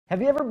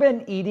Have you ever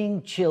been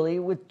eating chili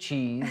with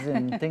cheese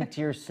and think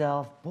to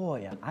yourself,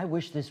 boy, I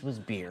wish this was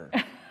beer?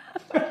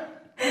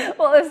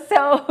 Well,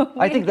 so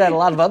I think that a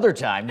lot of other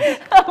times.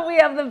 we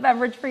have the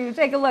beverage for you.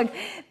 Take a look.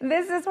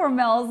 This is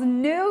Hormel's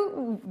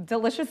new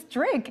delicious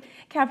drink,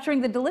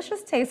 capturing the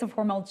delicious taste of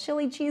Hormel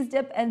chili cheese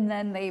dip, and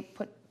then they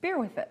put beer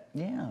with it.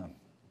 Yeah.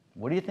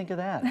 What do you think of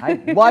that?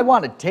 I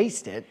want to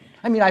taste it.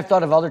 I mean, I've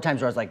thought of other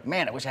times where I was like,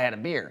 man, I wish I had a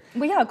beer.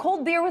 Well, yeah, a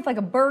cold beer with like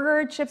a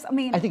burger, chips. I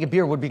mean, I think a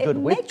beer would be good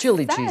with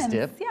chili cheese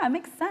dip. Yeah, it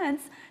makes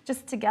sense.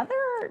 Just together.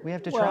 We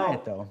have to try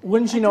it though.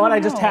 Wouldn't you know it? I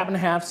just happen to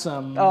have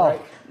some. Oh.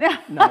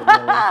 Right? Not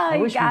really. I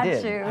wish we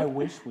did. I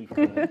wish we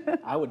could.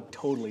 I would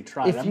totally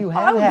try it. If you I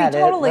have would had be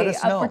it, totally let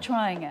us up know. for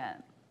trying it.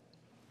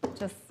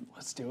 Just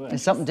Let's do it.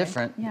 It's something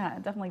different. yeah,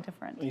 definitely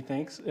different. You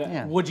think?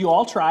 Yeah. Would you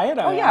all try it?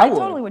 Oh, yeah, I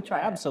totally would try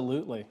it.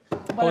 Absolutely. or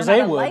Jose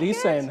not I would. like He's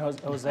it? saying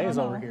Jose's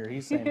over here.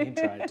 He's saying he'd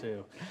try it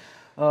too.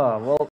 Oh, well.